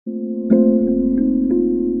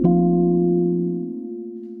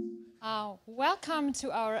Welcome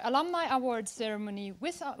to our Alumni Award ceremony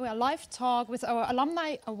with our live talk with our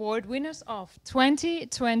Alumni Award winners of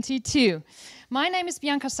 2022. My name is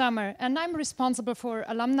Bianca Sommer and I'm responsible for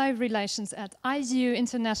alumni relations at IU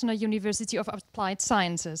International University of Applied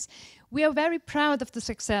Sciences. We are very proud of the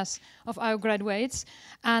success of our graduates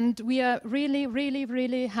and we are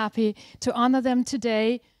really happy to honor them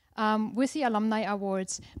today with the Alumni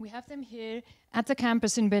Awards. We have them here at the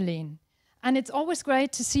campus in Berlin. And it's always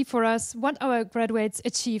great to see for us what our graduates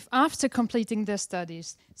achieve after completing their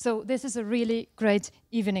studies. So this is a really great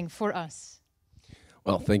evening for us.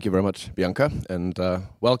 Well, thank you very much, Bianca, and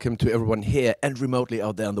welcome to everyone here and remotely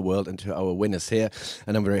out there in the world and to our winners here.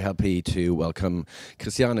 And I'm very happy to welcome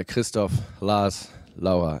Christiane, Christoph, Lars,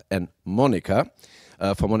 Laura and Monika.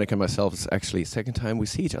 For Monika and myself, it's actually the second time we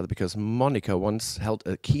see each other because Monika once held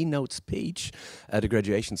a keynote speech at a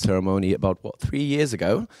graduation ceremony about, 3 years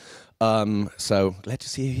ago. So glad to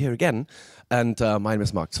see you here again. And my name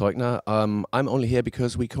is Mark Zeugner. I'm only here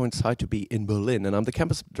because we coincide to be in Berlin and I'm the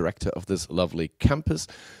campus director of this lovely campus.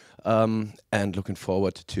 And looking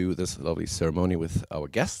forward to this lovely ceremony with our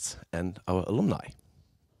guests and our alumni.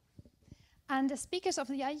 And as speakers of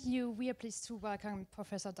the IU, we are pleased to welcome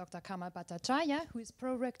Professor Dr. Kamal Bhattacharya, who is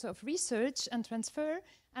Pro-Rector of Research and Transfer.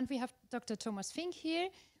 And we have Dr. Thomas Fink here,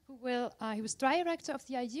 he was Director of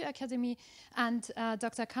the IU Academy, and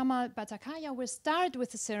Dr. Kamal Bhattacharya will start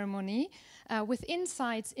with the ceremony with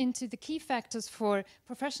insights into the key factors for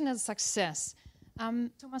professional success.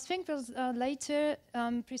 Thomas Fink will later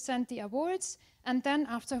present the awards, and then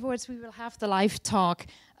afterwards we will have the live talk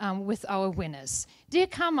with our winners. Dear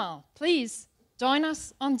Kamal, please join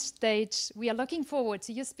us on stage. We are looking forward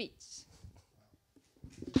to your speech.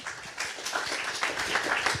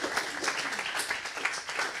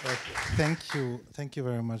 Thank you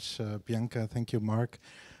very much, Bianca. Thank you, Mark,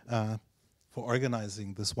 for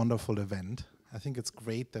organizing this wonderful event. I think it's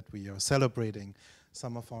great that we are celebrating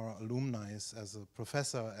some of our alumni as a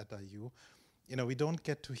professor at IU. You know, we don't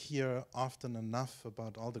get to hear often enough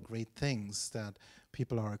about all the great things that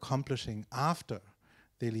people are accomplishing after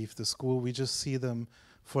they leave the school. We just see them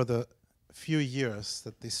for the few years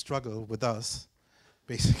that they struggle with us,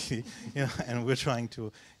 basically, you know, and we're trying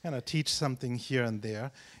to teach something here and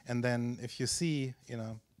there. And then if you see,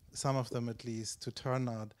 some of them at least to turn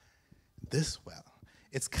out this well,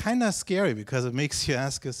 it's kind of scary because it makes you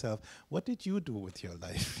ask yourself, what did you do with your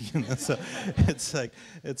life? So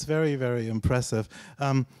it's very impressive.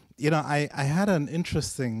 I had an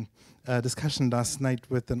interesting discussion last night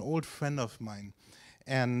with an old friend of mine,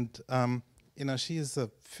 and she is a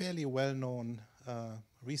fairly well-known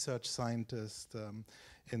research scientist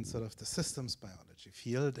in sort of the systems biology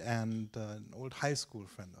field, and an old high school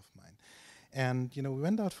friend of mine. And we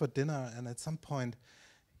went out for dinner, and at some point,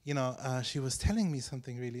 she was telling me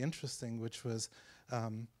something really interesting, which was,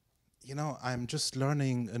 I'm just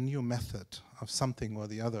learning a new method of something or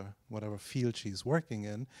the other, whatever field she's working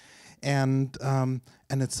in, and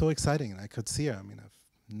it's so exciting. And I could see her. I mean, I've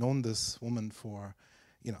known this woman for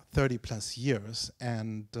 30 plus years,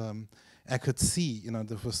 and I could see,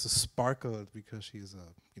 there was the sparkle because she's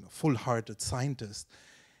a full-hearted scientist,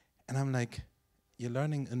 and I'm like, you're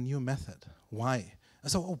learning a new method. Why? I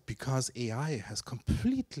said, because AI has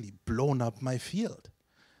completely blown up my field.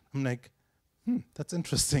 I'm like, that's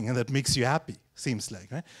interesting, and that makes you happy, seems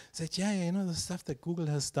like, right? I said, yeah, the stuff that Google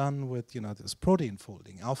has done with, this protein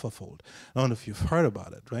folding, AlphaFold. I don't know if you've heard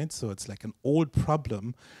about it, right? So it's like an old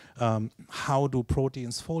problem. How do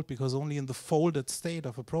proteins fold? Because only in the folded state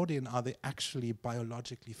of a protein are they actually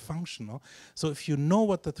biologically functional. So if you know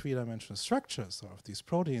what the three-dimensional structures are of these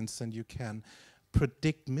proteins, then you can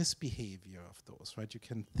predict misbehavior of those, right? You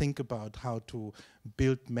can think about how to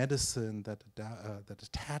build medicine that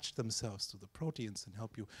attach themselves to the proteins and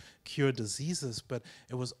help you cure diseases. But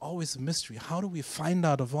it was always a mystery. How do we find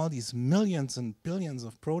out of all these millions and billions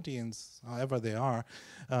of proteins, however they are,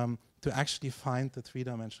 to actually find the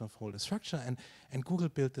three-dimensional folded structure? And Google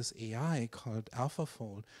built this AI called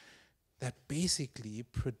AlphaFold that basically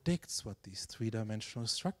predicts what these three-dimensional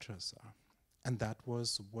structures are. And that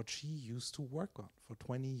was what she used to work on for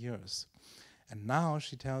 20 years. And now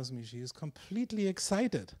she tells me she is completely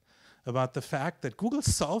excited about the fact that Google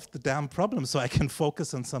solved the damn problem so I can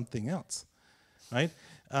focus on something else, right?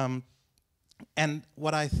 And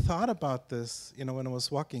what I thought about this, when I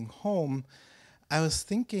was walking home, I was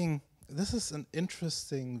thinking, this is an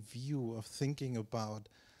interesting view of thinking about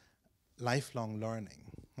lifelong learning,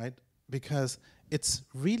 right? Because it's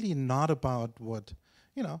really not about what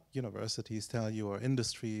universities tell you or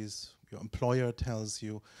industries, your employer tells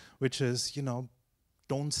you, which is,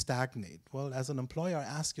 don't stagnate. Well, as an employer,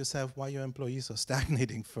 ask yourself why your employees are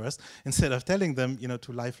stagnating first, instead of telling them,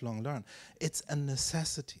 to lifelong learn. It's a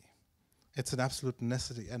necessity. It's an absolute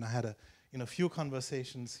necessity. And I had a few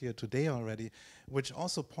conversations here today already, which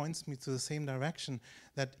also points me to the same direction,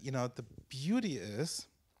 that, the beauty is,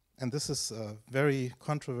 and this is a very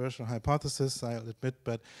controversial hypothesis, I'll admit,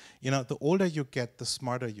 but, the older you get, the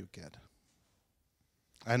smarter you get.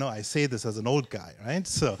 I know I say this as an old guy, right?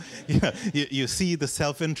 So you see the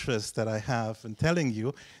self-interest that I have in telling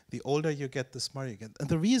you, the older you get, the smarter you get. And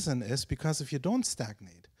the reason is because if you don't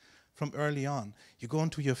stagnate from early on, you go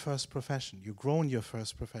into your first profession, you grow in your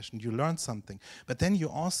first profession, you learn something, but then you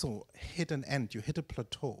also hit an end, you hit a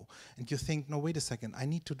plateau, and you think, no, wait a second, I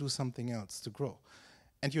need to do something else to grow.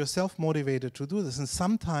 And you're self-motivated to do this, and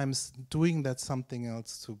sometimes doing that something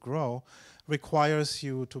else to grow requires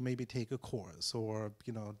you to maybe take a course or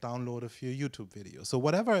download a few YouTube videos. So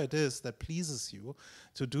whatever it is that pleases you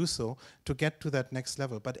to do so to get to that next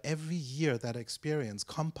level. But every year that experience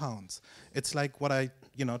compounds. It's like what I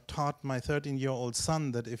taught my 13-year-old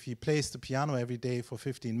son, that if he plays the piano every day for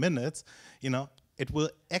 15 minutes, it will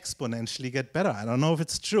exponentially get better. I don't know if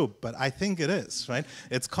it's true, but I think it is, right?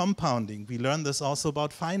 It's compounding. We learn this also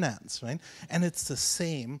about finance, right? And it's the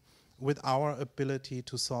same with our ability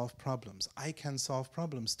to solve problems. I can solve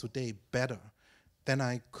problems today better than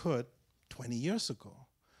I could 20 years ago.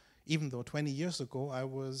 Even though 20 years ago I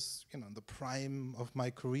was, in the prime of my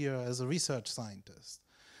career as a research scientist,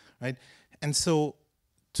 right? And so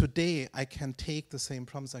today, I can take the same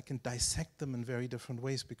problems, I can dissect them in very different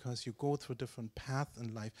ways, because you go through different paths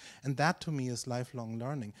in life. And that, to me, is lifelong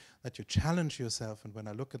learning, that you challenge yourself. And when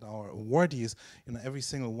I look at our awardees, every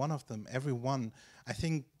single one of them, everyone, I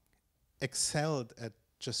think, excelled at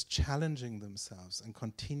just challenging themselves and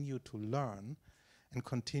continue to learn and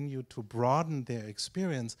continue to broaden their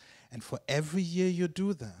experience. And for every year you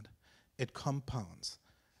do that, it compounds.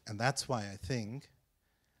 And that's why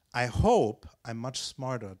I hope I'm much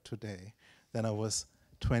smarter today than I was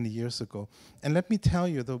 20 years ago. And let me tell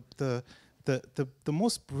you, the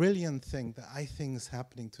most brilliant thing that I think is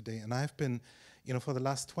happening today, and I've been, for the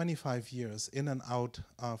last 25 years in and out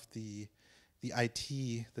of the IT,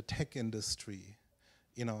 the tech industry,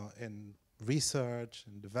 in research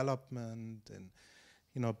and development and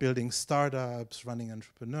building startups, running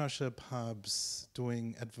entrepreneurship hubs,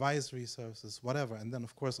 doing advisory services, whatever. And then,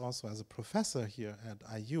 of course, also as a professor here at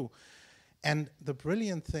IU. And the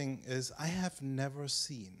brilliant thing is I have never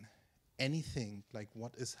seen anything like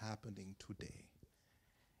what is happening today,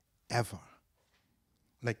 ever.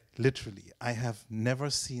 Like, literally, I have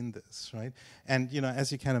never seen this, right? And,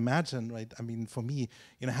 as you can imagine, right, I mean, for me,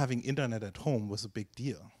 having internet at home was a big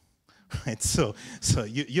deal. Right, so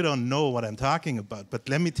you don't know what I'm talking about, but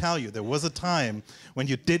let me tell you, there was a time when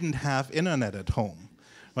you didn't have internet at home,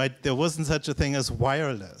 right? There wasn't such a thing as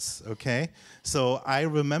wireless, okay? So I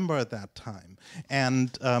remember that time.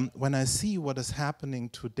 And when I see what is happening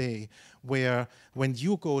today, where when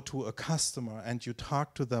you go to a customer and you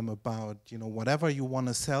talk to them about, whatever you want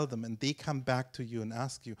to sell them, and they come back to you and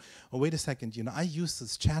ask you, oh, wait a second, I use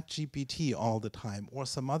this ChatGPT all the time or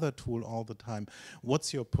some other tool all the time.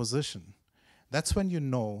 What's your position? That's when you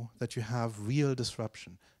know that you have real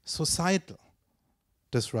disruption, societal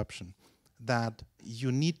disruption, that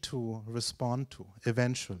you need to respond to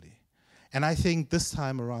eventually. And I think this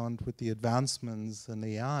time around, with the advancements in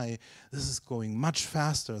AI, this is going much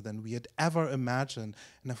faster than we had ever imagined.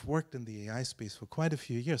 And I've worked in the AI space for quite a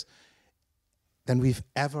few years, than we've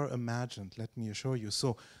ever imagined, let me assure you.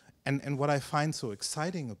 So, and what I find so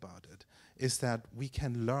exciting about it is that we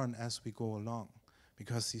can learn as we go along,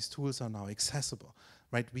 because these tools are now accessible,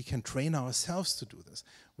 right? We can train ourselves to do this.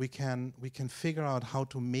 We can figure out how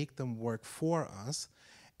to make them work for us,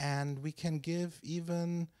 and we can give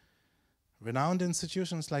even renowned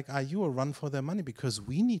institutions like IU a run for their money, because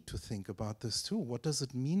we need to think about this too. What does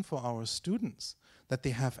it mean for our students that they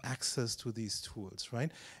have access to these tools,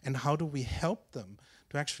 right? And how do we help them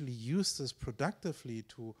to actually use this productively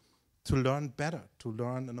to learn better, to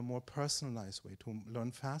learn in a more personalized way, to learn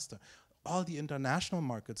faster? All the international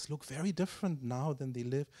markets look very different now than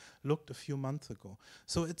they looked a few months ago.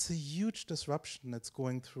 So it's a huge disruption that's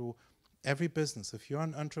going through every business. If you're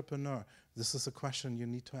an entrepreneur, this is a question you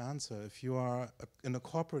need to answer. If you are in a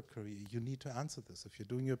corporate career, you need to answer this. If you're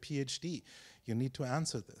doing your PhD, you need to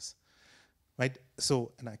answer this, right?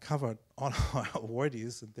 So, and I covered all our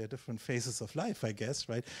awardees in their different phases of life, I guess,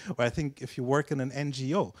 right? Or I think if you work in an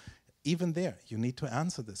NGO, even there, you need to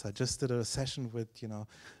answer this. I just did a session with,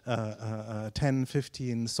 10,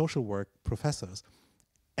 15 social work professors,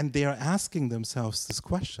 and they are asking themselves this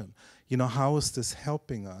question, how is this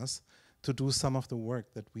helping us to do some of the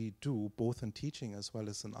work that we do, both in teaching as well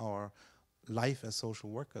as in our life as social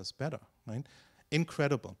workers better, right?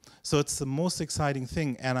 Incredible. So it's the most exciting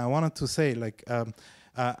thing. And I wanted to say, like,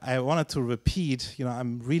 I wanted to repeat, you know,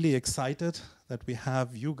 I'm really excited that we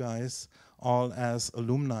have you guys all as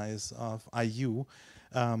alumni of IU.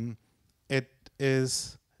 It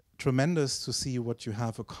is tremendous to see what you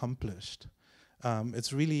have accomplished.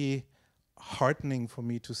 It's really heartening for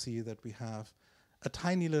me to see that we have a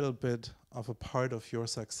tiny little bit of a part of your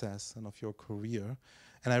success and of your career.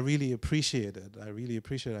 And I really appreciate it. I really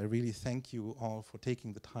appreciate it. I really thank you all for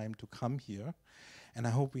taking the time to come here. And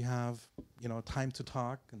I hope we have, you know, time to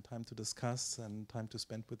talk and time to discuss and time to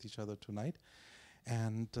spend with each other tonight.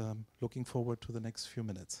 And looking forward to the next few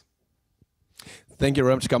minutes. Thank you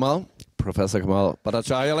very much, Kamal. Professor Kamal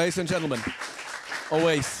Bhattacharya, ladies and gentlemen.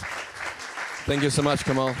 Always. Thank you so much,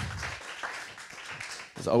 Kamal.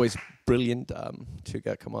 It's always brilliant to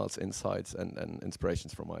get Kamal's insights and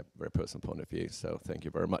inspirations from my very personal point of view. So thank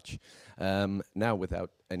you very much. Now,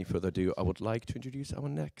 without any further ado, I would like to introduce our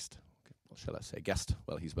next, well, shall I say, guest.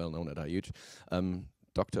 Well, he's well known at IU.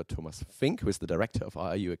 Dr. Thomas Fink, who is the director of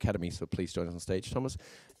our IU Academy. So please join us on stage, Thomas.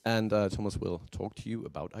 And Thomas will talk to you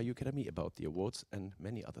about IU Academy, about the awards, and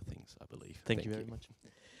many other things, I believe. Thank you very much.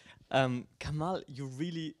 Kamal, you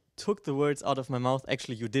really took the words out of my mouth.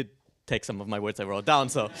 Actually, you did take some of my words I wrote down,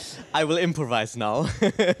 so I will improvise now.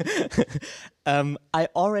 I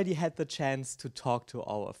already had the chance to talk to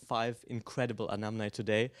our 5 incredible alumni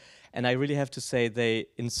today, and I really have to say they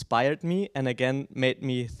inspired me and again made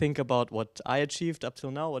me think about what I achieved up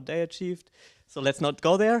till now, what they achieved. So let's not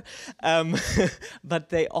go there. But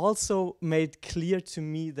they also made clear to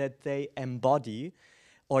me that they embody,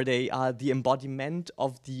 or they are the embodiment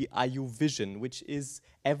of the IU vision, which is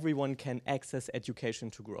everyone can access education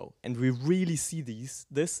to grow. And we really see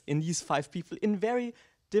this in these 5 people in very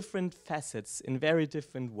different facets, in very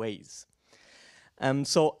different ways.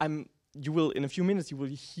 So you will, in a few minutes, you will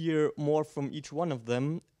hear more from each one of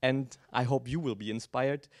them, and I hope you will be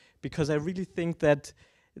inspired, because I really think that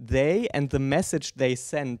they and the message they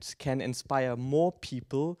send can inspire more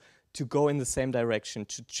people to go in the same direction,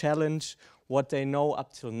 to challenge what they know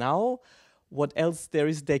up till now, what else there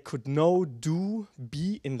is they could know, do,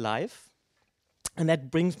 be in life. And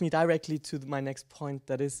that brings me directly to my next point,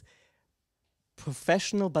 that is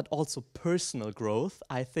professional but also personal growth,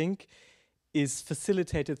 I think, is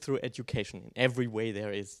facilitated through education in every way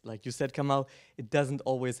there is. Like you said, Kamal, it doesn't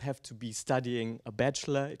always have to be studying a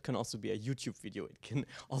bachelor. It can also be a YouTube video. It can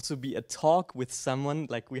also be a talk with someone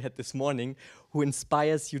like we had this morning who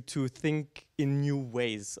inspires you to think in new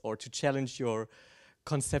ways or to challenge your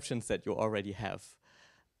conceptions that you already have.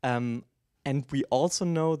 And we also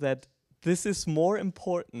know that this is more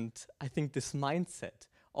important, I think, this mindset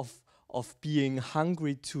of being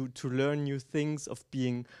hungry to learn new things, of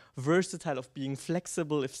being versatile, of being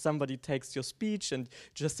flexible. If somebody takes your speech and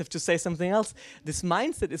just have to say something else, this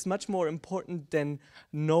mindset is much more important than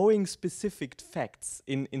knowing specific facts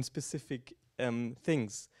in specific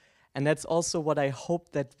things. And that's also what I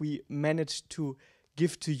hope that we manage to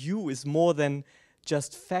give to you, is more than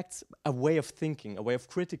just facts, a way of thinking, a way of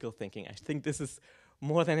critical thinking. I think this is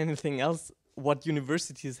more than anything else what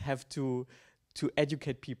universities have to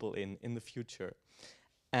educate people in the future.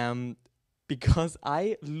 Because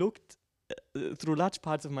I looked through large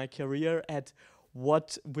parts of my career at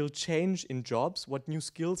what will change in jobs, what new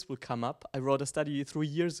skills will come up. I wrote a study 3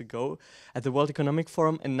 years ago at the World Economic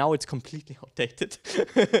Forum, and now it's completely outdated.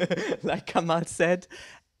 Like Kamal said,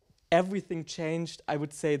 everything changed. I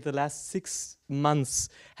would say the last 6 months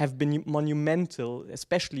have been monumental,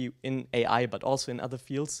 especially in AI, but also in other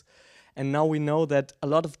fields. And now we know that a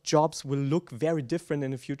lot of jobs will look very different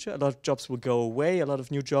in the future. A lot of jobs will go away. A lot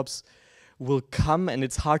of new jobs will come, and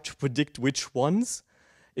it's hard to predict which ones.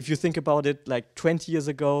 If you think about it, like 20 years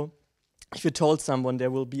ago, if you told someone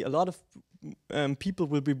there will be a lot of people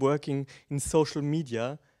will be working in social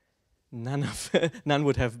media, none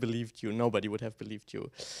would have believed you. Nobody would have believed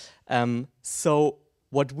you. So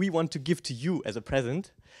what we want to give to you as a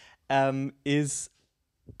present is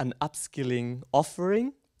an upskilling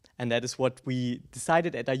offering. And that is what we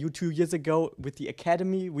decided at IU 2 years ago with the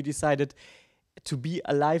Academy. We decided to be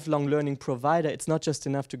a lifelong learning provider. It's not just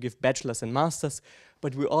enough to give bachelors and masters,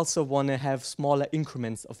 but we also want to have smaller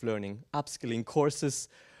increments of learning, upskilling courses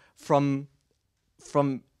from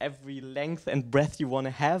every length and breadth you want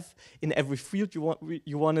to have in every field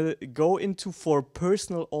you want to go into, for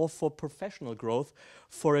personal or for professional growth,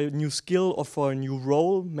 for a new skill or for a new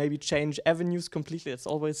role, maybe change avenues completely. It's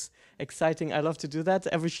always exciting. I love to do that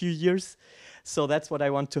every few years. So that's what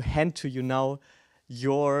I want to hand to you now,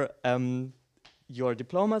 your your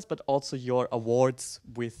diplomas, but also your awards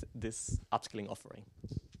with this upskilling offering.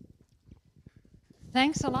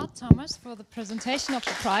 Thanks a lot, Thomas, for the presentation of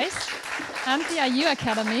the prize and the IU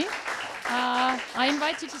Academy. I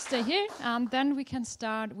invite you to stay here, and then we can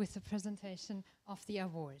start with the presentation of the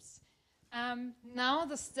awards. Now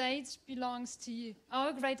the stage belongs to you,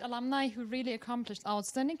 our great alumni who really accomplished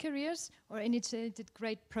outstanding careers or initiated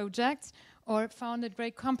great projects or founded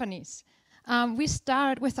great companies. We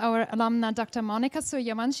start with our alumna, Dr. Monika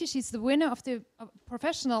Suryavanshi. She's the winner of the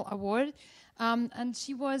professional award, and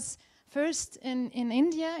she was first in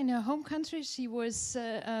India, in her home country. She was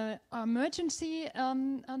an emergency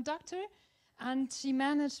doctor, and she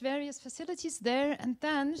managed various facilities there, and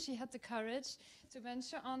then she had the courage to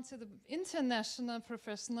venture onto the international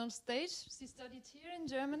professional stage. She studied here in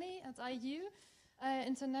Germany at IU,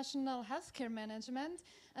 international healthcare management,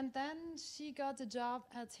 and then she got a job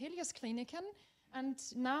at Helios Kliniken, and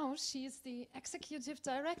now she's the executive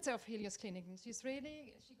director of Helios Kliniken. She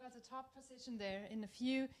got a top position there in a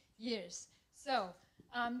few years. So,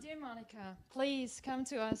 dear Monika, please come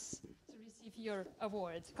to us to receive your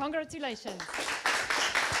award. Congratulations.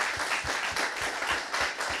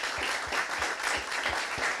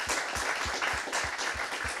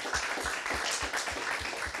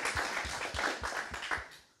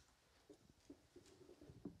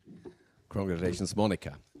 Congratulations,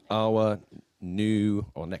 Monika. Our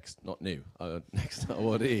next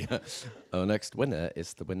awardee, our next winner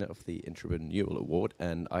is the winner of the Entrepreneurial Award,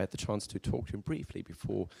 and I had the chance to talk to him briefly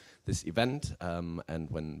before this event, and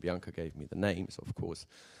when Bianca gave me the names, of course,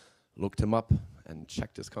 looked him up and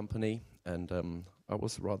checked his company, and I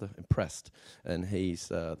was rather impressed. And he's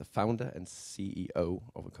the founder and CEO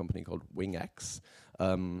of a company called WingX.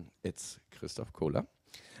 It's Christoph Kohler,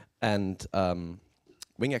 and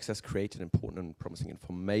WingX has created an important and promising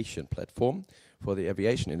information platform for the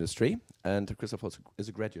aviation industry, and Christoph also is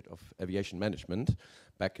a graduate of aviation management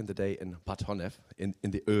back in the day in Bad Honnef in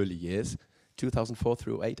the early years, 2004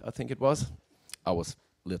 through 8, I think it was. I was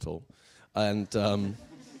little, and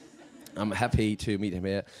I'm happy to meet him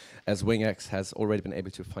here, as WingX has already been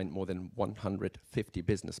able to find more than 150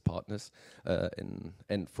 business partners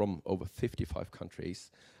and from over 55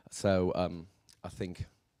 countries. So I think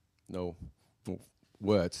no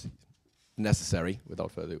words necessary. Without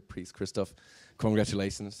further ado, please, Christoph,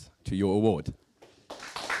 congratulations to your award.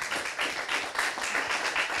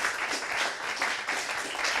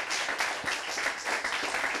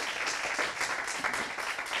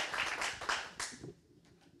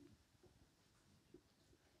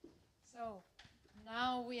 So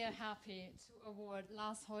now we are happy to award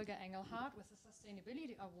Lars Holger Engelhard with the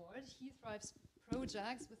Sustainability Award. He drives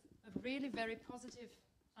projects with a really very positive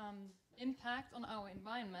impact on our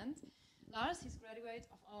environment. Lars, he's graduate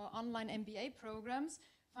of our online MBA programs,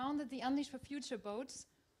 founded the Unleash for Future boats,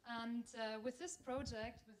 and with this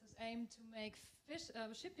project, with his aim to make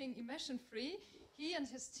shipping emission-free, he and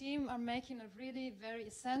his team are making a really very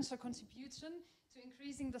essential contribution to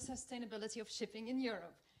increasing the sustainability of shipping in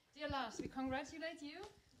Europe. Dear Lars, we congratulate you,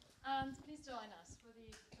 and please join us for the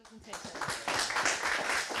presentation.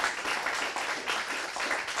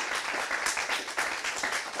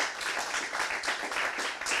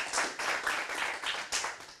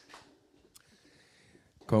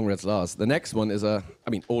 Congrats, Lars. The next one is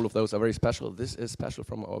all of those are very special. This is special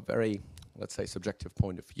from our very, let's say, subjective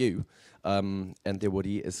point of view. And the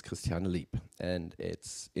awardee is Christiane Lieb. And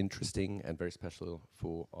it's interesting and very special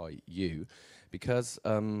for IU because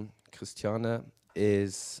Christiane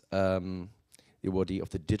is the awardee of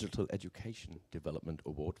the Digital Education Development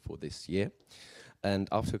Award for this year. And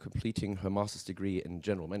after completing her master's degree in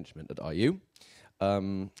general management at IU,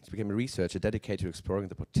 she became a researcher dedicated to exploring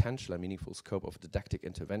the potential and meaningful scope of didactic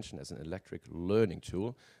intervention as an electric learning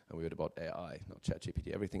tool. And we heard about AI, not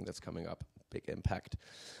ChatGPT, everything that's coming up, big impact.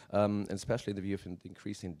 And especially in the view of the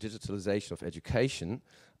increasing digitalization of education,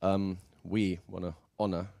 we want to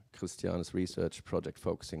honor Christiane's research project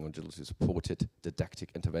focusing on digitally supported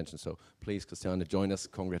didactic intervention. So please, Christiane, join us.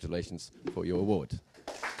 Congratulations for your award.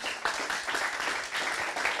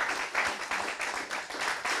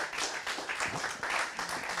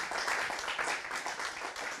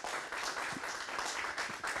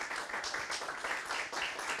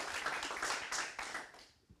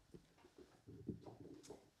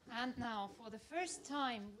 And now, for the first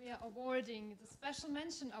time, we are awarding the Special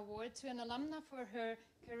Mention Award to an alumna for her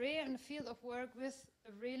career in the field of work with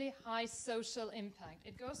a really high social impact.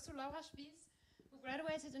 It goes to Laura Spies, who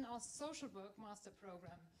graduated in our social work master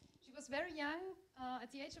program. She was very young,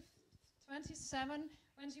 at the age of 27,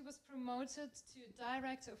 when she was promoted to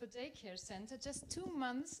director of a daycare center, just 2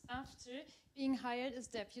 months after being hired as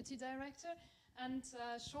deputy director. and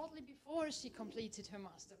shortly before she completed her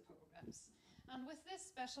master programs. And with this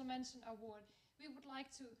special mention award, we would like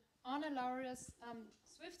to honor Laura's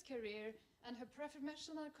swift career and her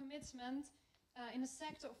professional commitment in the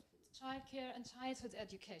sector of childcare and childhood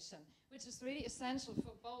education, which is really essential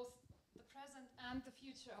for both the present and the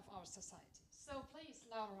future of our society. So please,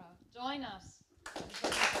 Laura, join us.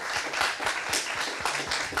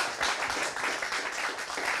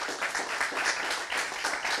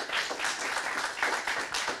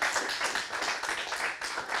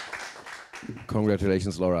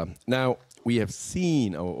 Congratulations, Laura. Now, we have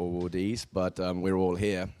seen our awardees, but we're all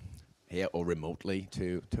here or remotely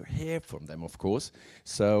to hear from them, of course.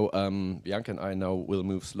 So Bianca and I now will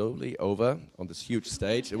move slowly over on this huge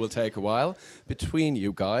stage. It will take a while between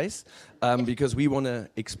you guys because we want to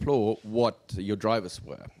explore what your drivers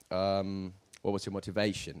were. What was your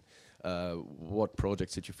motivation? What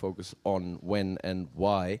projects did you focus on, when and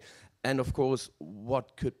why? And of course,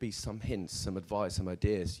 what could be some hints, some advice, some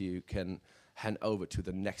ideas you can hand over to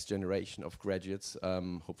the next generation of graduates,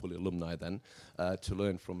 hopefully alumni then, to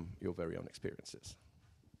learn from your very own experiences.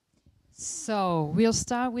 So we'll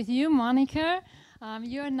start with you, Monika.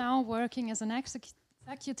 You are now working as an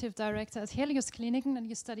executive director at Helios Kliniken, and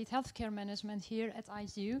you studied healthcare management here at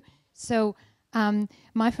IU. So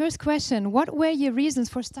my first question, what were your reasons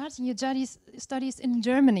for starting your studies in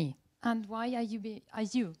Germany, and why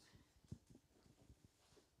IU?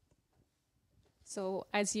 So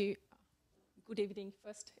good evening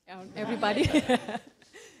first, everybody.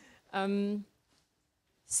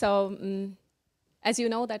 As you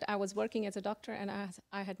know that I was working as a doctor and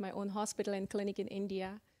I had my own hospital and clinic in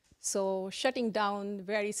India. So shutting down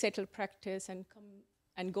very settled practice and come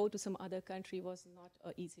and go to some other country was not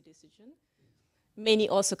an easy decision. Many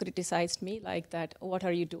also criticized me like that, what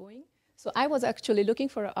are you doing? So I was actually looking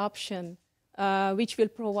for an option which will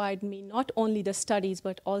provide me not only the studies,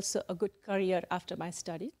 but also a good career after my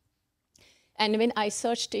study. And when I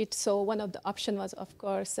searched it, so one of the options was, of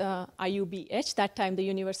course, IUBH. That time, the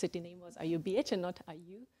university name was IUBH and not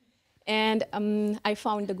IU. And I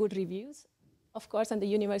found the good reviews, of course, on the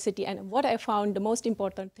university. And what I found, the most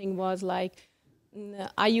important thing was like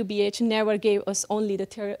IUBH never gave us only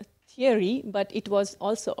the theory, but it was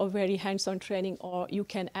also a very hands-on training, or you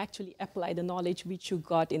can actually apply the knowledge which you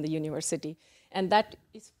got in the university. And that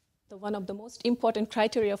is one of the most important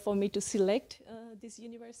criteria for me to select this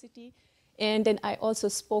university. And then I also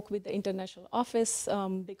spoke with the international office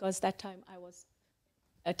because that time I was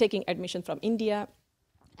taking admission from India.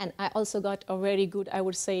 And I also got a very good, I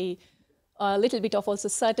would say, a little bit of also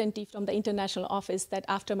certainty from the international office that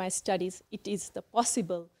after my studies, it is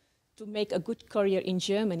possible to make a good career in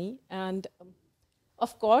Germany. And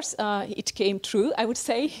of course, it came true, I would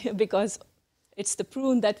say, because it's the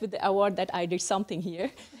proof that with the award that I did something here.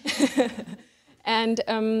 And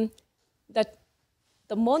that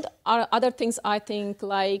the other things I think,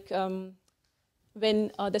 like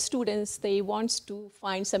when the students, they want to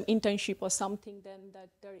find some internship or something, then that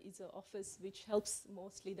there is an office which helps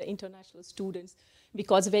mostly the international students.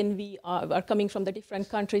 Because when we are coming from the different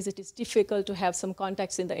countries, it is difficult to have some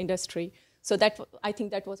contacts in the industry. So that I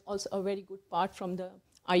think that was also a very good part from the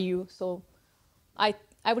IU. So I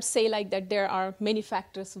would say like that there are many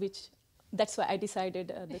factors which, that's why I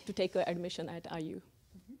decided to take an admission at IU.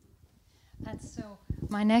 And so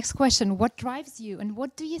my next question, what drives you and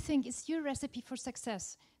what do you think is your recipe for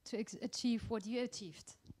success to achieve what you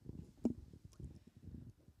achieved?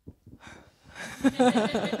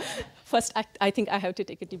 First, I think I have to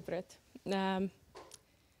take a deep breath.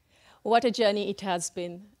 What a journey it has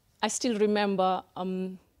been. I still remember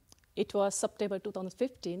it was September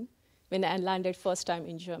 2015 when I landed first time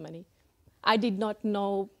in Germany. I did not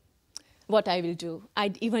know what I will do.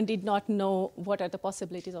 I even did not know what are the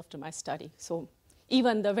possibilities after my study. So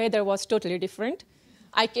even the weather was totally different.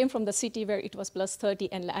 I came from the city where it was plus 30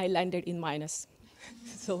 and I landed in minus.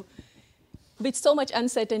 So with so much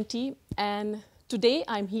uncertainty, and today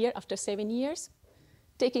I'm here after 7 years,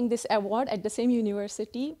 taking this award at the same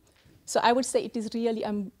university. So I would say it is really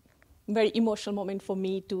a very emotional moment for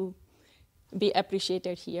me to be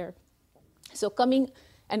appreciated here. So coming,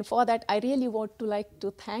 and for that, I really want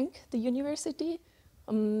to thank the university.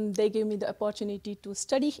 They gave me the opportunity to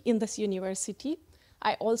study in this university.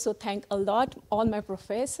 I also thank a lot all my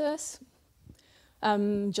professors.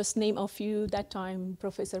 Just name a few. That time,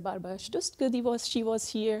 Professor Barbara Stustke, she was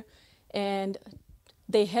here, and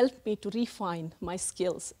they helped me to refine my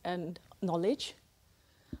skills and knowledge.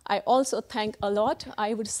 I also thank a lot,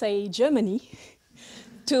 I would say, Germany,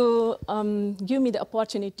 to give me the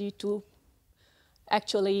opportunity to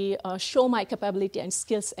actually show my capability and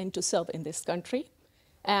skills and to serve in this country.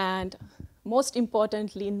 And most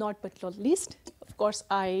importantly, not but not least, of course,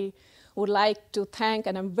 I would like to thank,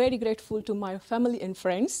 and I'm very grateful to my family and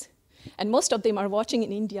friends. And most of them are watching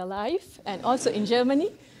in India live and also in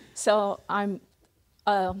Germany. So I'm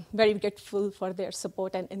very grateful for their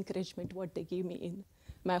support and encouragement, what they give me in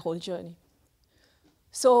my whole journey.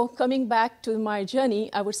 So coming back to my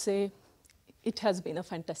journey, I would say it has been a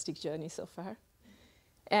fantastic journey so far.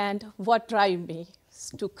 And what drives me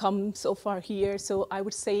to come so far here? So I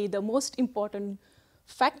would say the most important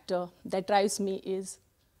factor that drives me is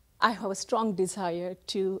I have a strong desire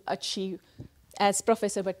to achieve, as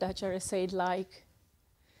Professor Bhattacharya said, like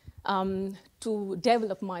to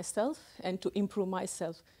develop myself and to improve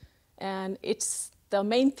myself. And it's the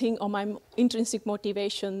main thing on my intrinsic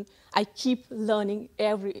motivation. I keep learning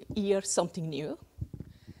every year something new.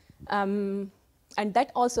 And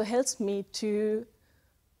that also helps me to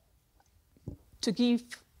give,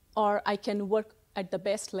 or I can work at the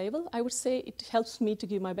best level. I would say it helps me to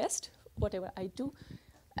give my best, whatever I do.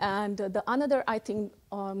 And the another, I think,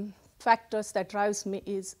 factors that drives me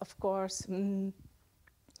is, of course,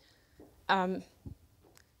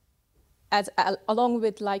 along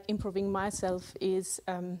with like improving myself is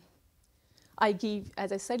I give,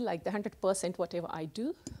 as I said, like the 100% whatever I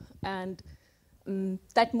do. And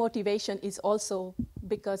that motivation is also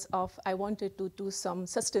because of I wanted to do some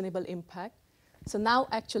sustainable impact. So now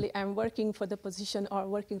actually I'm working for the position or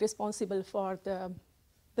working responsible for the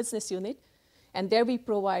business unit. And there we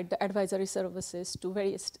provide the advisory services to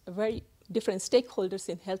very different stakeholders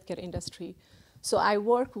in healthcare industry. So I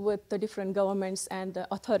work with the different governments and the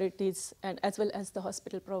authorities, and as well as the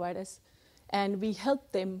hospital providers. And we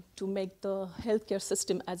help them to make the healthcare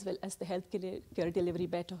system as well as the healthcare delivery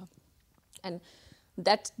better. And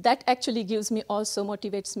that actually gives me, also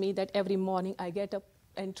motivates me that every morning I get up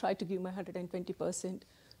and try to give my 120%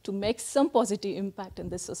 to make some positive impact in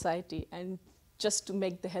this society and just to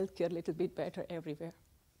make the healthcare a little bit better everywhere.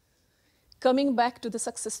 Coming back to the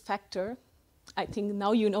success factor, I think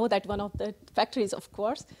now you know that one of the factors is, of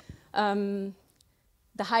course, the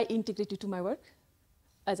high integrity to my work.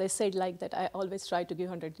 As I said, like that, I always try to give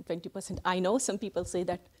 120%. I know some people say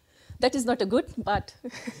that that is not a good, but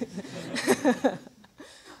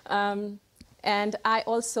and I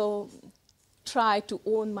also try to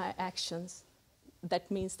own my actions. That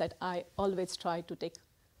means that I always try to take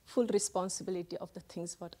full responsibility of the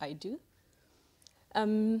things what I do.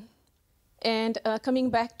 And coming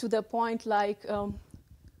back to the point, like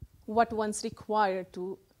what one's required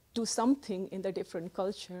to do something in the different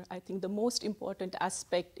culture, I think the most important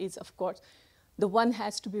aspect is, of course, the one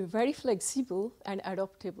has to be very flexible and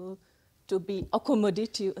adaptable to be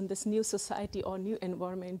accommodative in this new society or new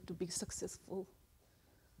environment to be successful.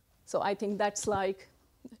 So I think that's like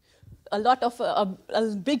a lot of a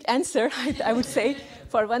big answer, I would say,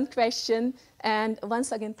 for one question. And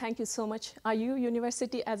once again, thank you so much, IU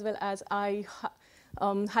University, as well as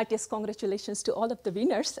heartiest congratulations to all of the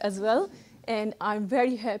winners as well. And I'm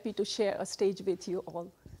very happy to share a stage with you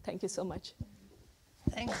all. Thank you so much.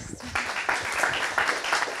 Thanks.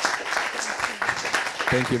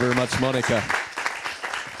 Thank you very much, Monika.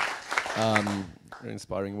 Very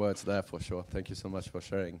inspiring words there for sure. Thank you so much for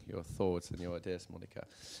sharing your thoughts and your ideas, Monika.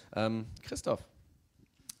 Christoph,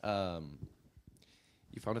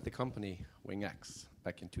 you founded the company WingX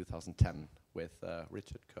back in 2010 with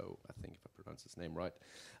Richard Coe, I think, if I pronounce his name right.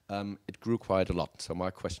 It grew quite a lot, so my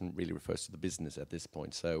question really refers to the business at this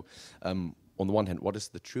point. So on the one hand, what is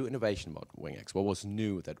the true innovation about WingX? What was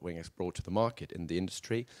new that WingX brought to the market in the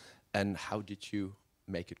industry, and how did you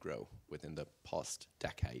make it grow within the past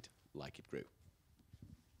decade like it grew?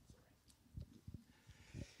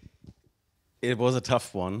 It was a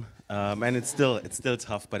tough one, and it's still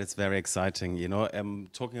tough, but it's very exciting. You know,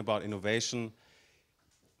 talking about innovation,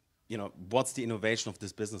 you know, what's the innovation of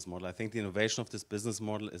this business model? I think the innovation of this business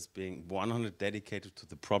model is being 100% dedicated to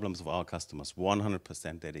the problems of our customers,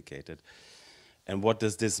 100% dedicated. And what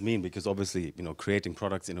does this mean? Because obviously, you know, creating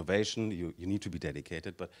products, innovation, you need to be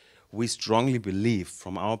dedicated, but we strongly believe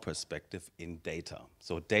from our perspective in data.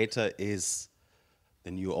 So data is the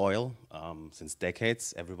new oil. Since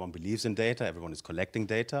decades, everyone believes in data, everyone is collecting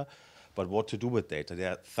data, but what to do with data? There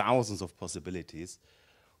are thousands of possibilities.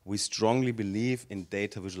 We strongly believe in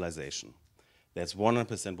data visualization. That's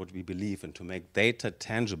 100% what we believe in, to make data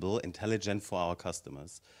tangible, intelligent for our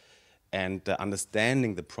customers, and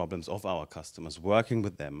understanding the problems of our customers, working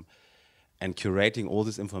with them, and curating all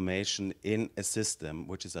this information in a system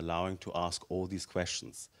which is allowing to ask all these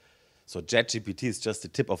questions. So ChatGPT is just the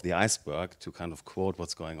tip of the iceberg, to kind of quote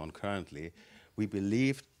what's going on currently. We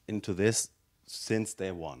believed into this since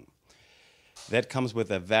day one. That comes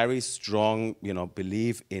with a very strong,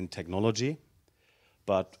 belief in technology.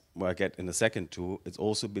 But where I get in a second to, it's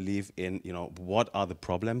also belief in, what are the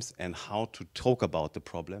problems and how to talk about the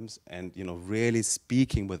problems and, really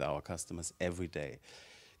speaking with our customers every day.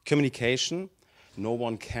 Communication, no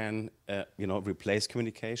one can, replace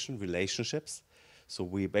communication, relationships. So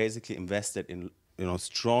we basically invested in,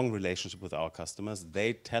 strong relationship with our customers.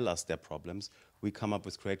 They tell us their problems. We come up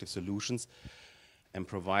with creative solutions and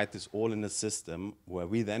provide this all in a system where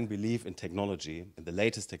we then believe in technology, in the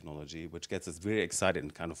latest technology, which gets us very excited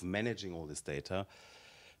in kind of managing all this data,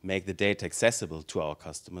 make the data accessible to our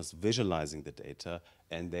customers, visualizing the data,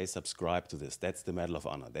 and they subscribe to this. That's the Medal of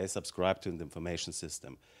Honor. They subscribe to the information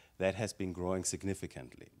system. That has been growing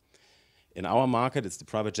significantly. In our market, it's the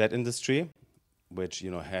private jet industry, which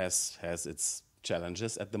has its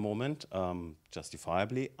challenges at the moment,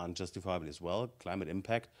 justifiably, unjustifiably as well. Climate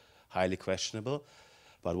impact, highly questionable.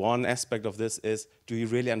 But one aspect of this is, do you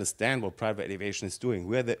really understand what private aviation is doing?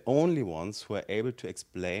 We're the only ones who are able to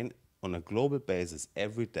explain on a global basis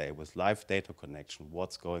every day with live data connection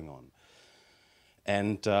what's going on.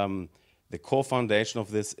 And the core foundation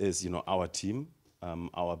of this is, our team,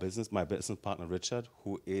 our business, my business partner Richard,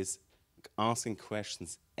 who is asking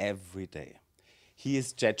questions every day. He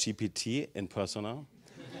is ChatGPT in persona.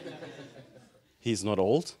 He's not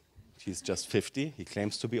old. He's just 50, he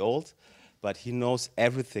claims to be old, but he knows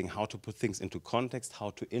everything, how to put things into context, how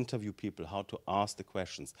to interview people, how to ask the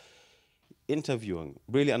questions. Interviewing,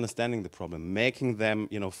 really understanding the problem, making them,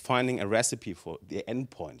 finding a recipe for the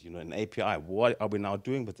endpoint, an API. What are we now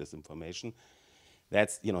doing with this information?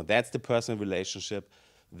 That's the personal relationship.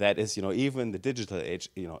 That is, even in the digital age,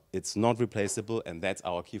 it's not replaceable, and that's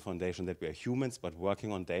our key foundation, that we are humans, but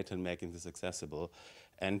working on data and making this accessible.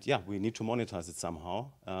 And yeah, we need to monetize it somehow,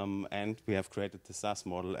 and we have created the SaaS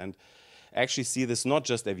model, and actually see this not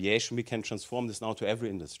just aviation, we can transform this now to every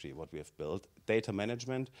industry, what we have built. Data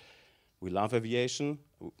management, we love aviation,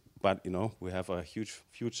 but we have a huge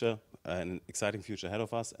future, an exciting future ahead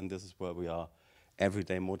of us, and this is where we are every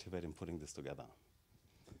day motivating putting this together.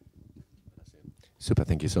 Super,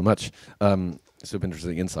 thank you so much. Super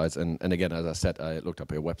interesting insights. And again, as I said, I looked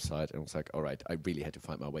up your website and was like, all right, I really had to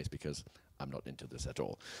find my ways because I'm not into this at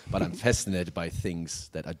all. But I'm fascinated by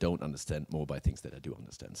things that I don't understand, more by things that I do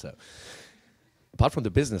understand. So apart from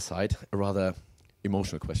the business side, a rather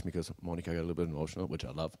emotional question, because Monika got a little bit emotional, which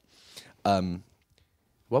I love.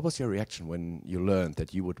 What was your reaction when you learned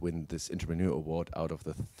that you would win this Entrepreneur Award out of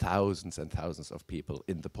the thousands and thousands of people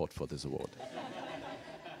in the pot for this award?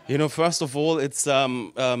 First of all, it's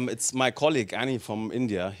my colleague Annie from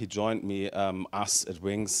India. He joined me, us at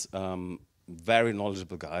Wings. Very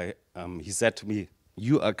knowledgeable guy. He said to me,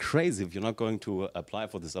 "You are crazy if you're not going to apply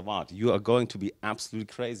for this award. You are going to be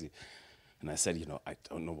absolutely crazy." And I said, I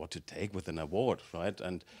don't know what to take with an award, right?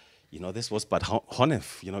 And this was but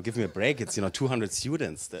Honef. Give me a break. It's 200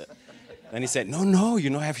 students. And he said, "No.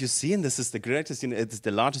 Have you seen? This is the greatest. It's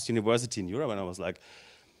the largest university in Europe." And I was like,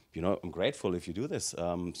 I'm grateful if you do this.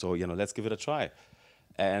 So, let's give it a try.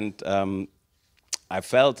 And I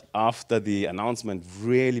felt after the announcement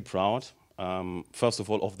really proud, first of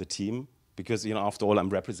all, of the team, because, after all, I'm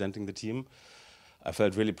representing the team. I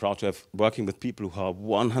felt really proud to have working with people who are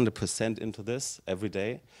 100% into this every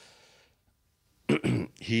day.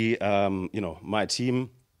 My team,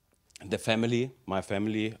 the family, my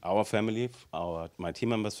family, our family, my team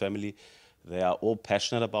members' family, they are all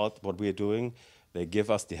passionate about what we are doing. They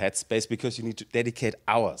give us the headspace because you need to dedicate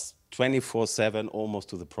hours, 24/7, almost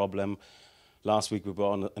to the problem. Last week we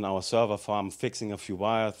were in our server farm fixing a few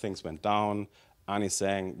wires, things went down. Annie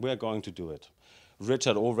saying, we're going to do it.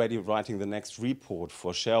 Richard already writing the next report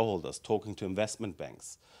for shareholders, talking to investment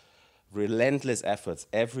banks. Relentless efforts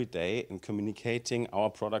every day in communicating our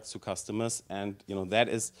products to customers, and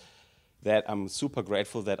that I'm super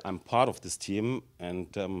grateful that I'm part of this team,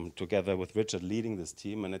 and together with Richard leading this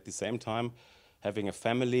team, and at the same time having a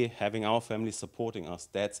family, having our family supporting us.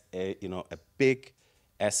 That's a big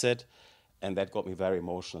asset, and that got me very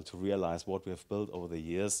emotional to realize what we have built over the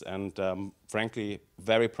years, and frankly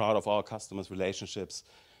very proud of our customers' relationships.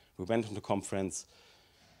 We went to the conference.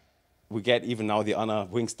 We get even now the honor.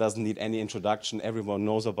 Wings doesn't need any introduction. Everyone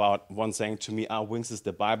knows about one saying to me, Wings is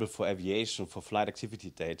the Bible for aviation, for flight activity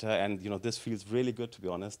data. And this feels really good, to be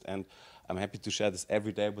honest. And I'm happy to share this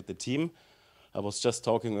every day with the team. I was just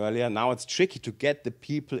talking earlier. Now it's tricky to get the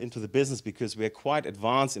people into the business because we are quite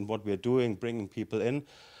advanced in what we are doing, bringing people in.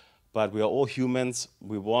 But we are all humans.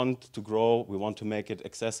 We want to grow. We want to make it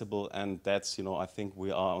accessible. And that's, I think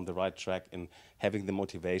we are on the right track in having the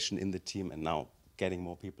motivation in the team and now getting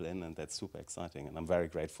more people in, and that's super exciting, and I'm very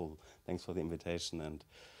grateful. Thanks for the invitation, and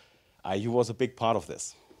IU was a big part of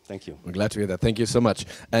this. Thank you. I'm glad to hear that. Thank you so much.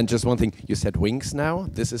 And just one thing, you said Wings now.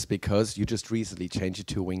 This is because you just recently changed it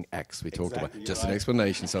to Wing X. We talked about just an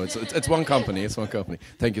explanation. So it's one company. It's one company.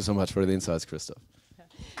 Thank you so much for the insights, Christoph.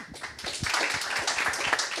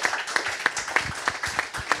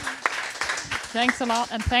 Thanks a lot,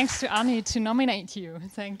 and thanks to Annie to nominate you.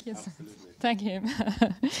 Thank you. Absolutely. Thank you.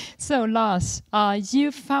 So, Lars, you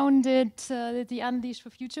founded the Unleash for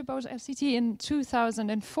Future Boats FCT in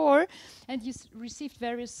 2004, and you received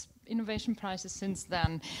various innovation prizes since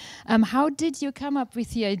then. How did you come up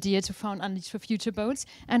with the idea to found Unleash for Future Boats,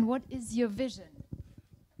 and what is your vision?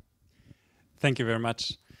 Thank you very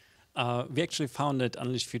much. We actually founded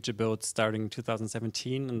Unleash Future Boats starting in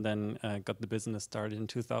 2017 and then got the business started in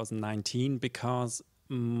 2019 because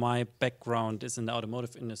my background is in the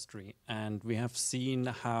automotive industry, and we have seen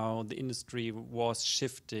how the industry was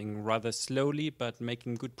shifting rather slowly but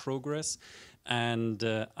making good progress. And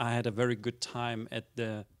I had a very good time at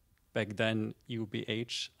the back then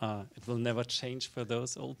UBH. It will never change for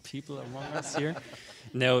those old people among us here.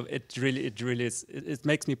 No, it really is. It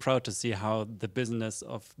makes me proud to see how the business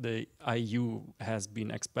of the IU has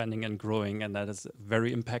been expanding and growing, and that is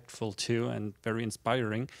very impactful too and very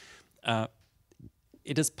inspiring.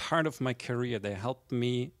 It is part of my career. They helped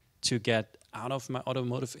me to get out of my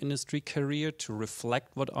automotive industry career, to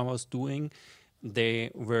reflect what I was doing. They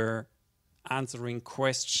were answering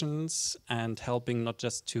questions and helping not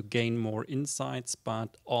just to gain more insights,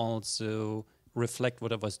 but also reflect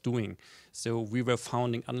what I was doing. So we were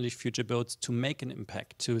founding Unleash Future Boats to make an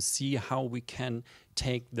impact, to see how we can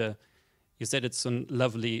take you said it's so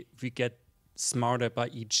lovely, we get smarter by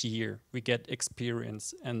each year, we get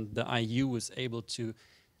experience, and the IU is able to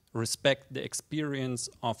respect the experience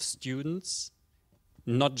of students,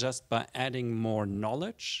 not just by adding more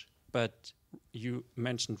knowledge, but you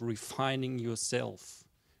mentioned refining yourself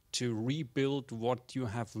to rebuild what you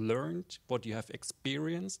have learned, what you have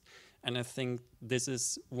experienced. And I think this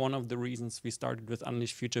is one of the reasons we started with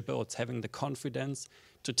Unleash Future Boats, having the confidence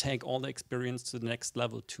to take all the experience to the next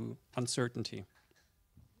level, to uncertainty.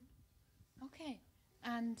 Okay,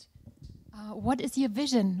 and what is your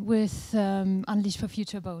vision with Unleash for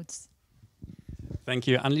Future Boats? Thank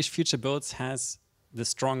you. Unleash Future Boats has the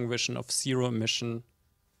strong vision of zero emission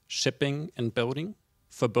shipping and boating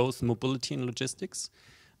for both mobility and logistics.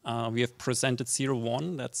 We have presented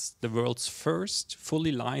 01, that's the world's first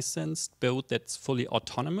fully licensed boat that's fully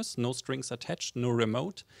autonomous, no strings attached, no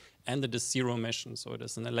remote, and it is zero emission. So it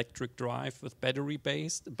is an electric drive with battery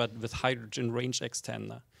based, but with hydrogen range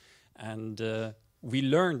extender. And we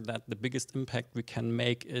learned that the biggest impact we can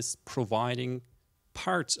make is providing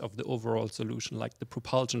parts of the overall solution, like the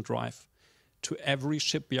propulsion drive, to every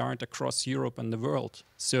shipyard across Europe and the world.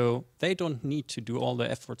 So they don't need to do all the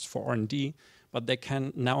efforts for R&D, but they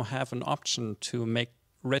can now have an option to make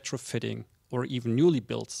retrofitting or even newly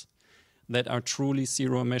builds that are truly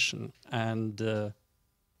zero emission. And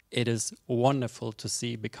it is wonderful to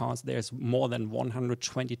see, because there's more than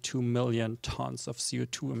 122 million tons of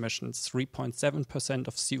CO2 emissions. 3.7%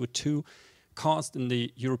 of CO2 caused in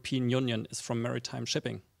the European Union is from maritime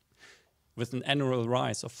shipping, with an annual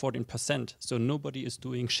rise of 14%. So nobody is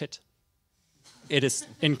doing shit. It is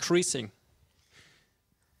increasing.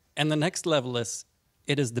 And the next level is,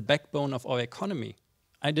 it is the backbone of our economy.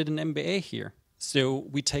 I did an MBA here. So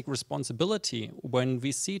we take responsibility when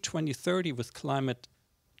we see 2030 with climate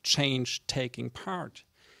change taking part.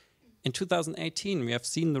 In 2018, we have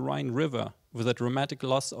seen the Rhine River with a dramatic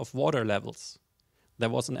loss of water levels. There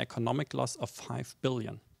was an economic loss of 5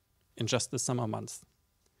 billion in just the summer months.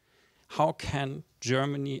 How can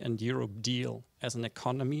Germany and Europe deal as an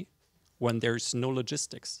economy when there is no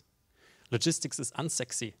logistics? Logistics is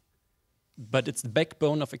unsexy, but it's the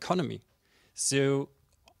backbone of economy. So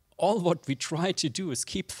all what we try to do is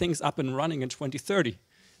keep things up and running in 2030.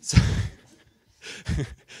 So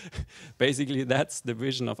basically, that's the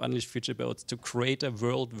vision of Unleash Future Boats, to create a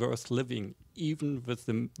world worth living, even with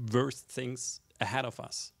the worst things ahead of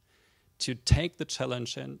us. To take the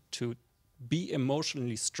challenge and to be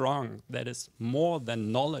emotionally strong. That is more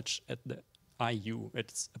than knowledge at the IU.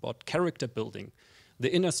 It's about character building,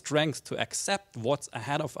 the inner strength to accept what's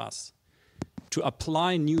ahead of us, to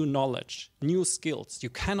apply new knowledge, new skills. You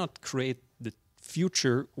cannot create the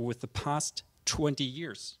future with the past 20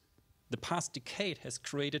 years. The past decade has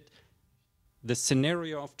created the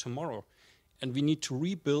scenario of tomorrow, and we need to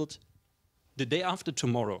rebuild the day after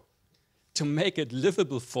tomorrow to make it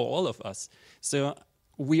livable for all of us. So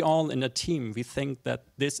we all in a team, we think that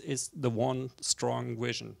this is the one strong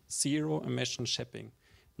vision: zero emission shipping,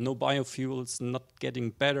 no biofuels, not getting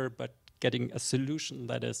better, but getting a solution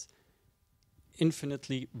that is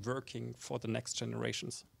infinitely working for the next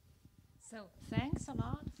generations. So thanks a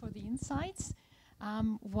lot for the insights.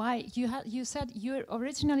 Why you said you're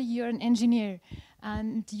an engineer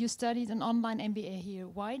and you studied an online MBA here.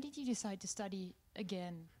 Why did you decide to study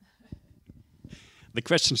again? The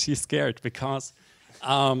question, she's scared because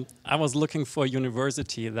I was looking for a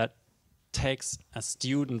university that takes a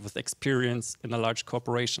student with experience in a large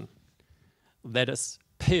corporation that is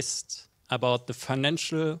pissed about the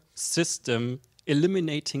financial system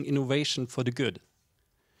eliminating innovation for the good.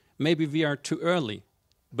 Maybe we are too early,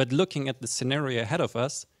 but looking at the scenario ahead of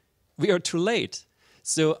us, we are too late.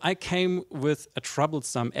 So I came with a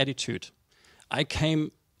troublesome attitude. I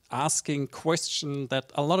came asking questions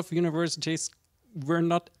that a lot of universities were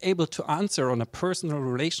not able to answer on a personal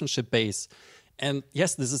relationship base. And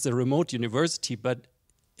yes, this is a remote university, but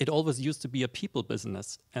it always used to be a people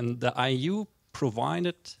business. And the IU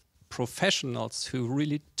provided professionals who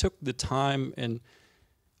really took the time in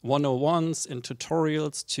 101s and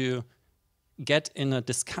tutorials to get in a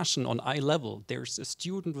discussion on eye level. There's a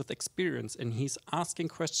student with experience and he's asking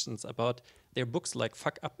questions about their books like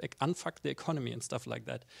Fuck Up, Unfuck the Economy and stuff like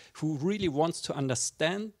that, who really wants to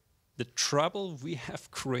understand the trouble we have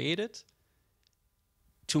created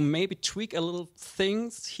to maybe tweak a little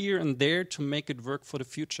things here and there to make it work for the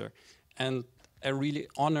future. And I really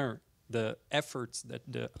honor the efforts that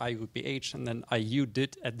the IUBH and then IU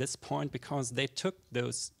did at this point, because they took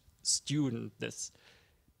those students, this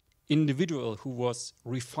individual who was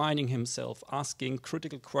refining himself, asking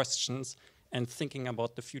critical questions and thinking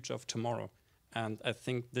about the future of tomorrow. And I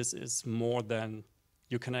think this is more than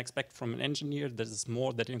you can expect from an engineer. This is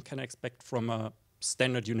more than you can expect from a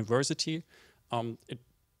standard university. It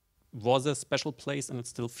was a special place and it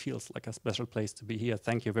still feels like a special place to be here.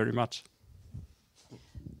 Thank you very much.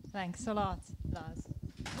 Thanks a lot, Lars.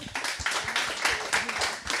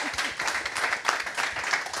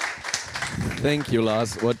 Thank you,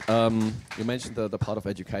 Lars. What you mentioned the part of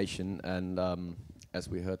education, and as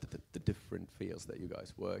we heard, the different fields that you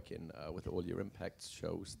guys work in with all your impacts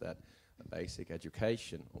shows that basic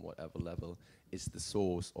education on whatever level is the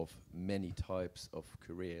source of many types of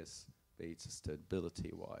careers, be it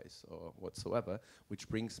sustainability-wise or whatsoever, which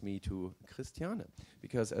brings me to Christiane.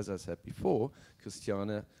 Because as I said before,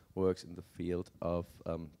 Christiane works in the field of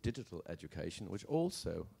digital education, which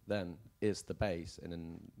also then is the base in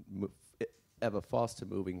an ever faster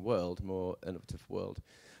moving world, more innovative world,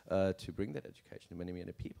 to bring that education to many,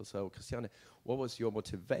 many people. So Christiane, what was your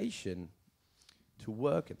motivation to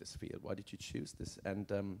work in this field? Why did you choose this? And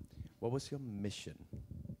what was your mission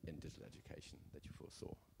in digital education that you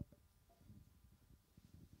foresaw?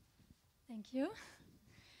 Thank you.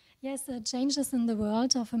 Yes, the changes in the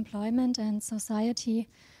world of employment and society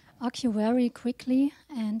occur very quickly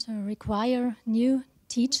and require new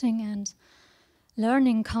teaching and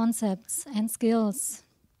learning concepts and skills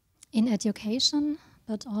in education,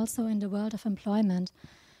 but also in the world of employment.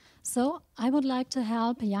 So I would like to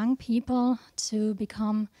help young people to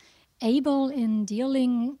become able in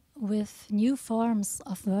dealing with new forms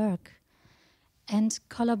of work and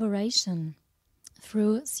collaboration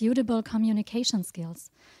through suitable communication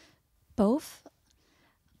skills, both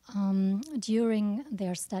during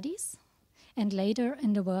their studies and later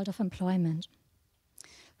in the world of employment.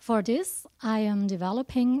 For this, I am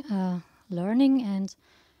developing a learning and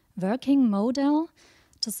working model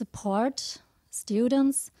to support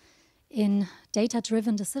students in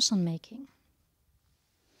data-driven decision-making.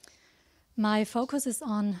 My focus is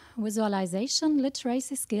on visualization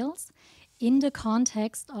literacy skills in the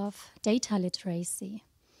context of data literacy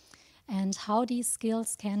and how these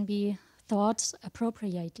skills can be taught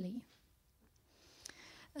appropriately.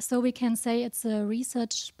 So we can say it's a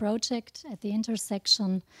research project at the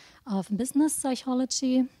intersection of business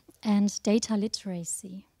psychology and data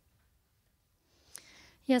literacy.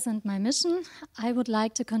 Yes, and my mission, I would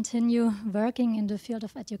like to continue working in the field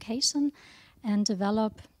of education and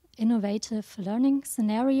develop innovative learning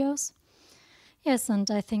scenarios. Yes, and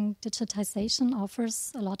I think digitization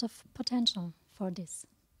offers a lot of potential for this.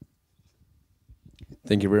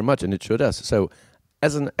 Thank you very much, and it sure does. So,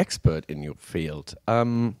 as an expert in your field,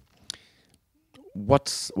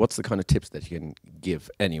 what's the kind of tips that you can give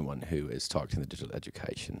anyone who is targeting the digital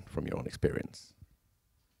education from your own experience?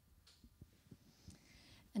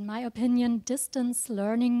 In my opinion, distance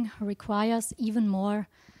learning requires even more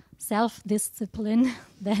self-discipline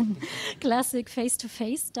than classic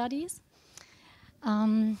face-to-face studies.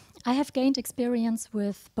 I have gained experience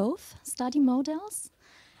with both study models,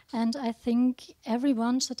 and I think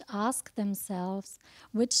everyone should ask themselves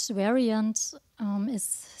which variant is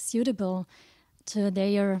suitable to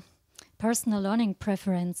their personal learning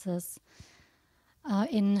preferences.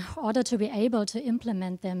 in order to be able to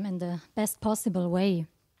implement them in the best possible way.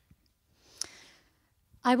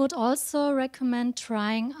 I would also recommend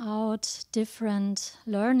trying out different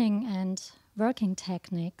learning and working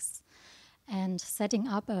techniques and setting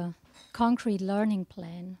up a concrete learning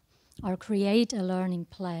plan or create a learning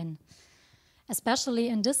plan. Especially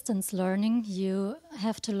in distance learning, you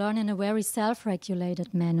have to learn in a very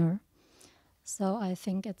self-regulated manner. So I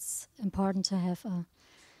think it's important to have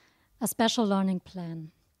a special learning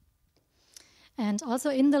plan. And also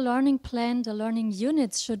in the learning plan, the learning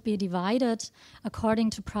units should be divided according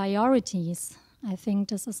to priorities. I think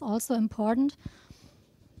this is also important.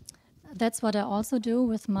 That's what I also do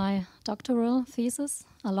with my doctoral thesis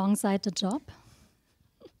alongside the job.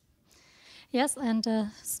 Yes, and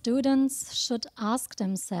students should ask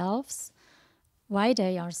themselves why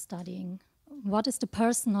they are studying. What is the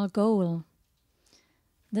personal goal?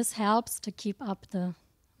 This helps to keep up the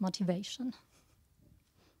motivation.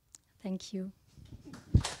 Thank you.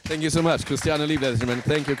 Thank you so much, Christiane Lieb, ladies and gentlemen.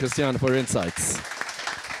 Thank you, Christiane, for your insights.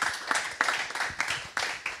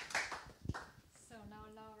 So now,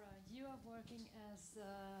 Laura, you are working as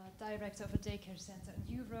director of a daycare center, and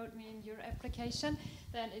you wrote me in your application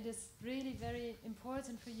that it is really very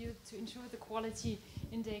important for you to ensure the quality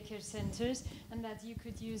in daycare centers, and that you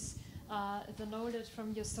could use the knowledge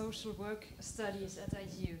from your social work studies at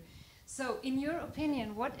IU. So, in your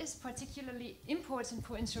opinion, what is particularly important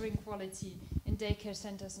for ensuring quality in daycare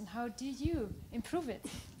centers, and how do you improve it?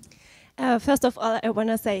 First of all, I want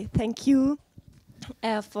to say thank you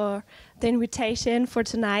for the invitation for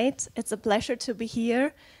tonight. It's a pleasure to be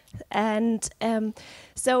here. And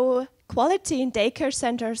so quality in daycare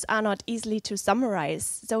centers are not easily to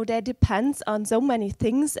summarize. So that depends on so many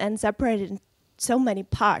things and separated in so many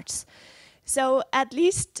parts. So at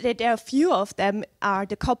least there are a few of them are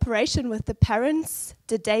the cooperation with the parents,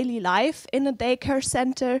 the daily life in a daycare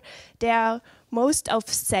center. There are most of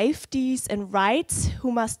safeties and rights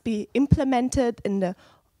who must be implemented in the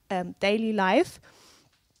daily life.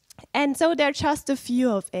 And so there are just a few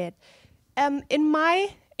of it. In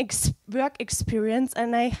my work experience,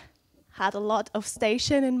 and I had a lot of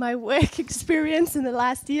station in my work experience in the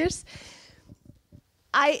last years,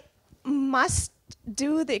 I must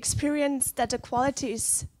do the experience that the quality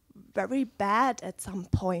is very bad at some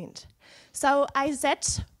point. So I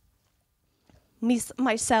set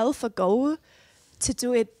myself a goal to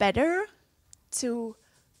do it better, to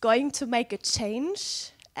going to make a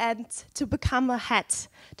change and to become a head.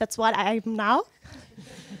 That's what I am now.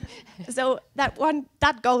 So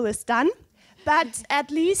that goal is done. But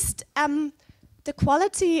at least the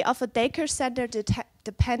quality of a daycare center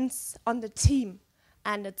depends on the team,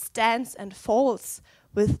 and it stands and falls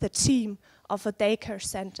with the team of a daycare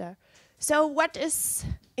center. So what is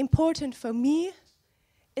important for me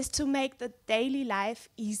is to make the daily life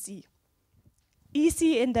easy.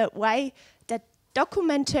 Easy in the way that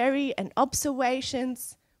documentary and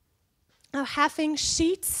observations are having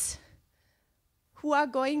sheets who are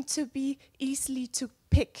going to be easily to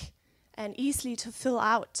pick and easily to fill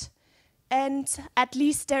out. And at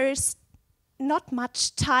least there is not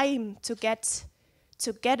much time to get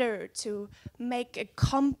together to make a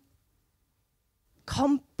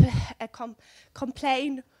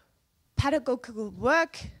complain pedagogical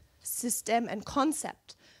work system and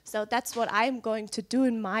concept. So that's what I'm going to do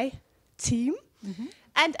in my team. Mm-hmm.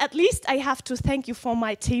 And at least I have to thank you for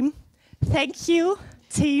my team. Thank you,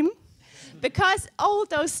 team. Because all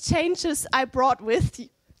those changes I brought with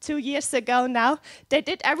 2 years ago now, they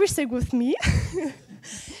did everything with me.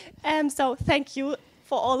 And so thank you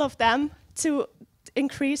for all of them to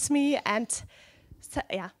increase me and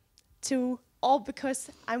to all, because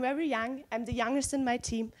I'm very young. I'm the youngest in my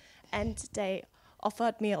team, and they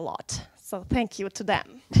offered me a lot. So thank you to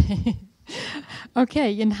them.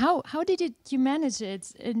 Okay, and how did you manage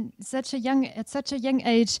it at such a young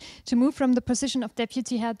age to move from the position of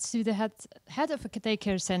deputy head to the head of a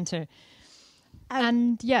daycare center?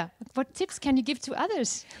 And what tips can you give to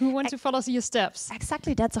others who want to follow your steps?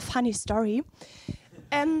 Exactly, that's a funny story.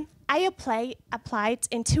 I applied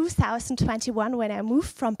in 2021 when I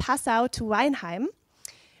moved from Passau to Weinheim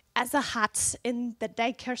as a head in the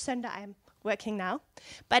daycare center I'm working now,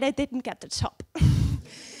 but I didn't get the job.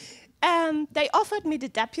 They offered me the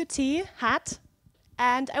deputy head,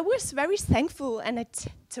 and I was very thankful, and I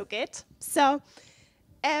took it. So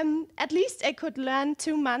at least I could learn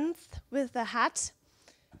 2 months with the head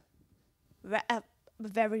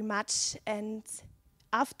very much, and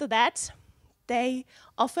after that they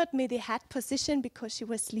offered me the head position because she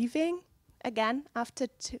was leaving again after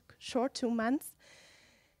short 2 months.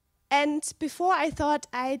 And before I thought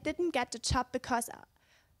I didn't get the job because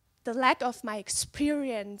the lack of my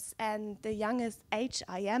experience and the youngest age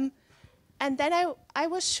I am. And then I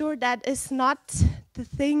was sure that is not the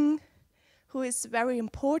thing who is very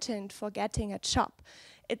important for getting a job.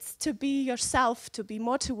 It's to be yourself, to be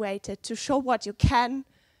motivated, to show what you can,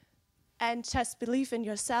 and just believe in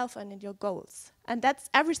yourself and in your goals. And that's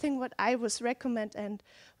everything what I was recommend and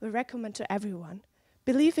will recommend to everyone.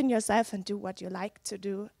 Believe in yourself and do what you like to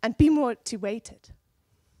do, and be motivated.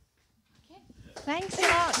 Okay. Thanks a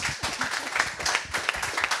lot.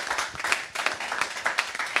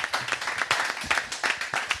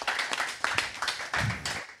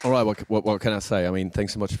 All right, what can I say? I mean,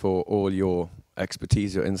 thanks so much for all your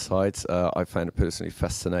expertise, your insights. I find it personally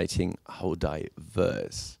fascinating how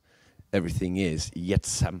diverse everything is, yet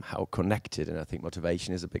somehow connected. And I think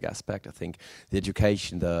motivation is a big aspect. I think the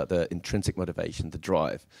education, the intrinsic motivation, the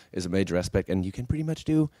drive is a major aspect. And you can pretty much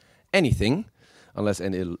do anything, unless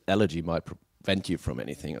any allergy might prevent you from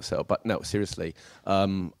anything or so. But no, seriously,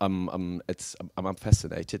 I'm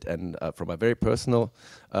fascinated. And from a very personal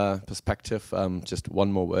perspective, just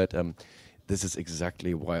one more word. This is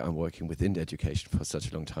exactly why I'm working within the education for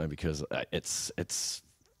such a long time, because it's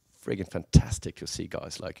friggin' fantastic to see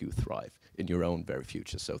guys like you thrive in your own very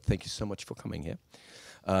future. So thank you so much for coming here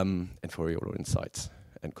and for your insights.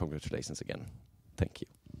 And congratulations again. Thank you.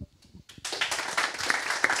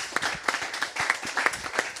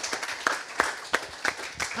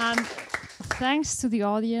 And thanks to the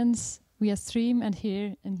audience via stream and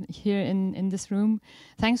here in this room.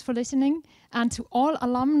 Thanks for listening. And to all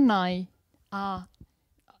alumni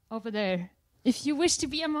over there, if you wish to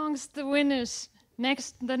be amongst the winners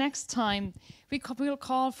the next time, we'll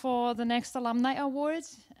call for the next Alumni Award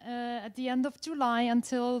at the end of July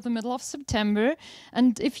until the middle of September.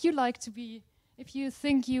 And if you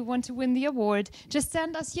think you want to win the award, just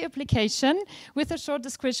send us your application with a short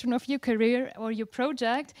description of your career or your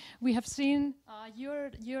project. We have seen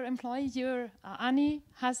your employee, Annie,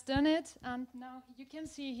 has done it, and now you can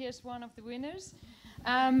see here's one of the winners.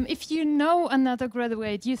 If you know another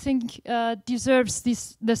graduate you think deserves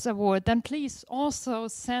this award, then please also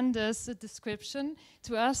send us a description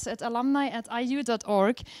to us at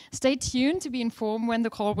alumni@iu.org. Stay tuned to be informed when the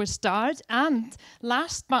call will start. And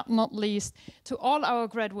last but not least, to all our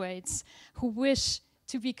graduates who wish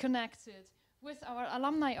to be connected with our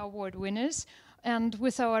Alumni Award winners and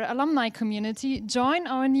with our alumni community, join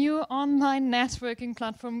our new online networking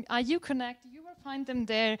platform, IU Connect. You will find them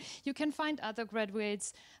there. You can find other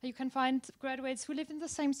graduates. You can find graduates who live in the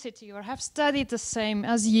same city or have studied the same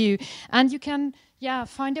as you. And you can,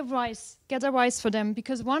 find advice, get advice for them,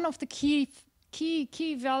 because one of the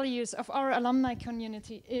key values of our alumni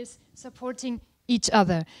community is supporting each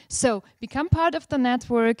other. So become part of the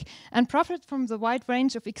network and profit from the wide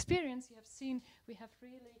range of experience. You have seen we have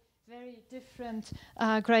really very different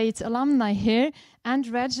great alumni here, and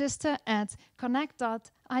register at connect.iu.de,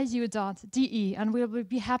 and we'll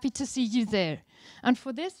be happy to see you there. And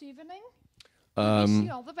for this evening, we wish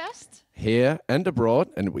you all the best. Here and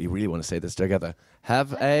abroad, and we really want to say this together.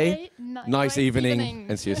 Have a nice evening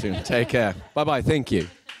and see you soon. Take care. Bye-bye. Thank you.